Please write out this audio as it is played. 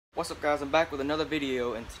What's up guys, I'm back with another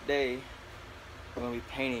video, and today I'm going to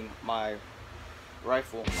be painting my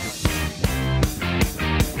rifle.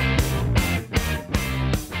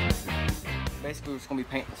 Basically we're just going to be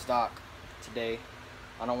painting the stock today.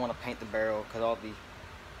 I don't want to paint the barrel because all the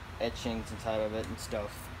etchings inside of it and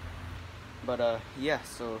stuff. But yeah,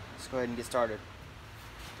 so let's go ahead and get started.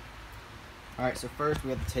 Alright, so first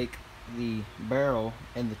we have to take the barrel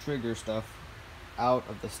and the trigger stuff out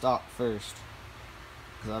of the stock first,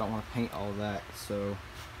 because I don't want to paint all that. So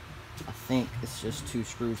I think it's just 2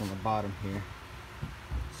 screws on the bottom here.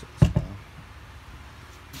 So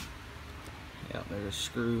yeah, there's a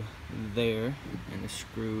screw there and a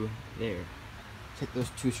screw there. Take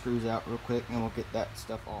those 2 screws out real quick and we'll get that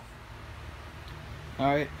stuff off.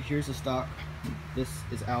 Alright, here's the stock. This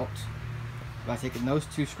is out. By taking those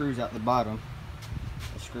 2 screws out the bottom,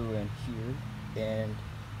 a screw in here and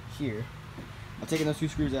here. By taking those 2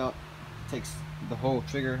 screws out, takes the whole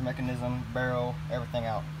trigger mechanism, barrel, everything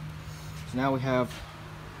out. So now we have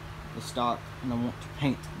the stock, and I want to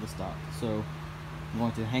paint the stock. So I'm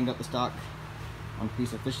going to hang up the stock on a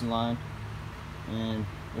piece of fishing line, and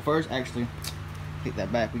well, first, actually, take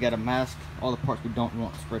that back. We got to mask all the parts we don't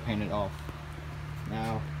want spray painted off.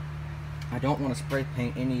 Now, I don't want to spray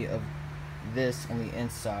paint any of this on the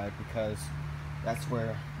inside because that's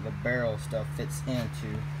where the barrel stuff fits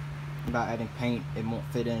into. By adding paint, it won't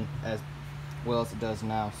fit in as well as it does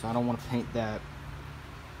now, so I don't want to paint that,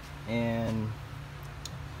 and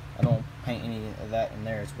I don't paint any of that in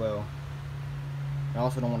there as well. I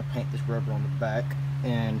also don't want to paint this rubber on the back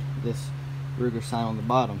and this Ruger sign on the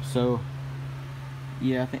bottom. So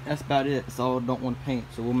yeah, I think that's about it. That's all I don't want to paint,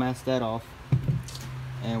 so we'll mask that off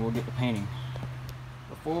and we'll get to painting.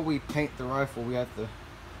 Before we paint the rifle, we have to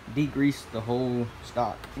degrease the whole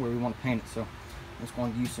stock where we want to paint it. So I'm just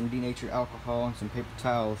going to use some denatured alcohol and some paper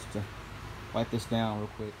towels to wipe this down real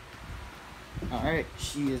quick. Alright,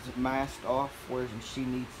 she is masked off where she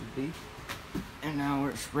needs to be, and now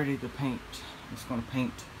it's ready to paint. I'm just going to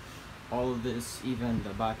paint all of this, even the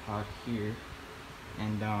bipod here,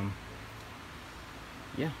 and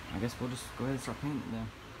yeah, I guess we'll just go ahead and start painting then.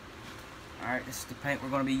 Alright, this is the paint we're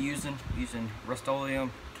going to be using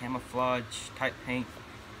Rust-Oleum camouflage type paint.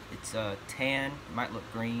 It's tan, it might look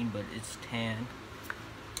green, but it's tan.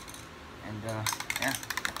 And yeah,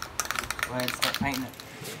 go ahead and start painting it.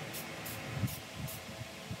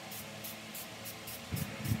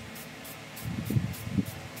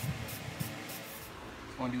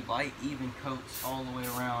 I'm going to do light, even coats all the way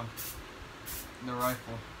around the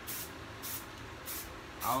rifle.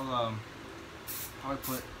 I'll probably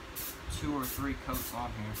put 2 or 3 coats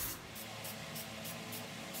on here.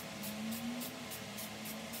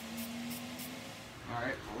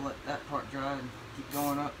 Alright, we'll let that part dry and keep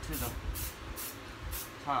going up to the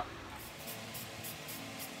top.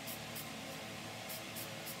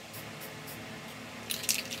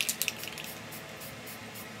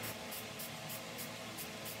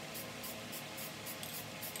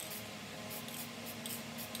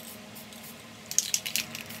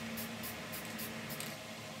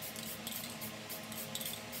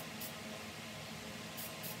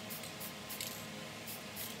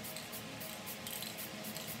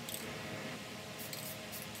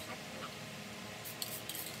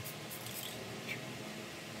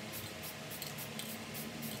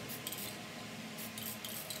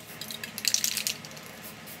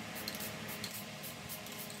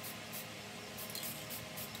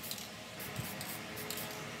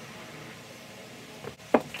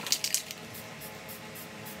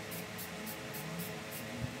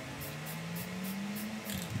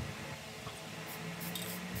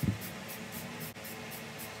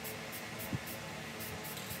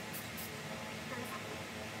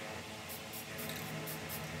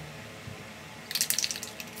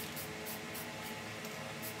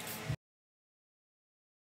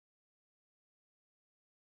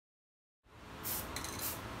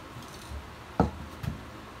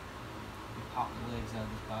 Pop the legs out of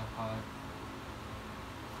this bipod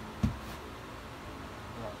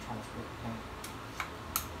without trying to spray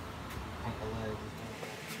paint the legs as well.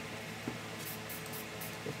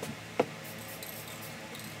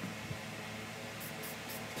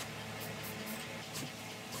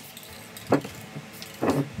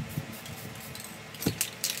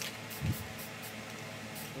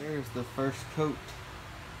 There's the first coat.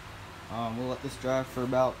 We'll let this dry for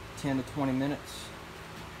about 10 to 20 minutes,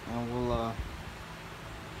 and we'll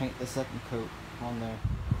paint the second coat on there.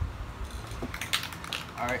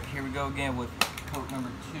 Alright, here we go again with coat number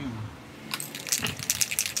 2.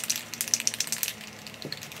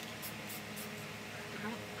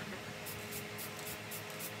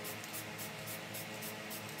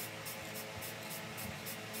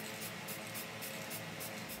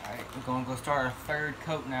 Alright, I'm gonna go start a third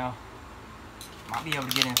coat now. Might be able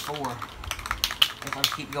to get in 4. If I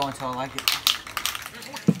keep going until I like it.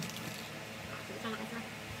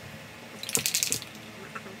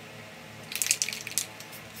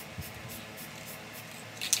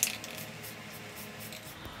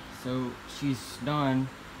 So she's done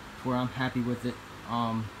to where I'm happy with it.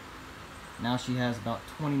 Now she has about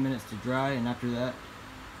 20 minutes to dry, and after that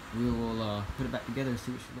we will put it back together and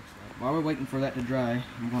see what she looks like. While we're waiting for that to dry,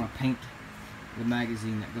 I'm going to paint the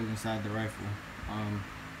magazine that goes inside the rifle. I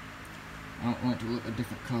don't want it to look a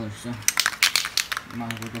different color, so I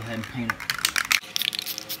might as well go ahead and paint it.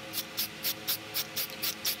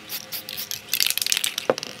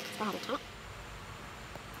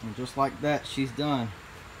 And just like that, she's done.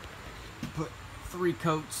 Put 3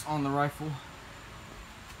 coats on the rifle,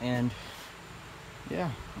 and yeah,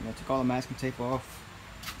 I took all the masking tape off.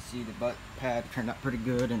 See, the butt pad turned out pretty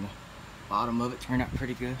good, and the bottom of it turned out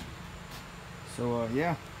pretty good. So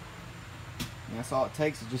yeah, and that's all it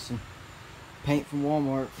takes is just some paint from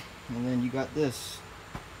Walmart, and then you got this.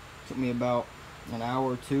 Took me about an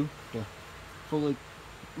hour or 2 to fully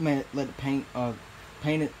let it paint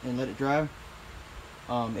it and let it dry.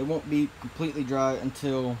 It won't be completely dry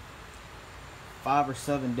until 5 or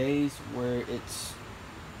 7 days, where it's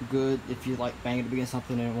good if you like bang it against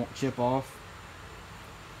something and it won't chip off.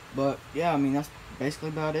 But yeah, I mean, that's basically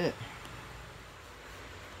about it.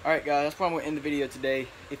 Alright guys, that's where I'm going to end the video today.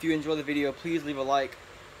 If you enjoyed the video, please leave a like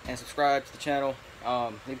and subscribe to the channel.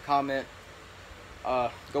 Leave a comment.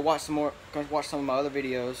 Go watch some of my other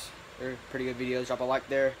videos. They're pretty good videos. Drop a like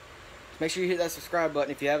there. Make sure you hit that subscribe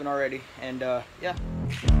button if you haven't already. And yeah.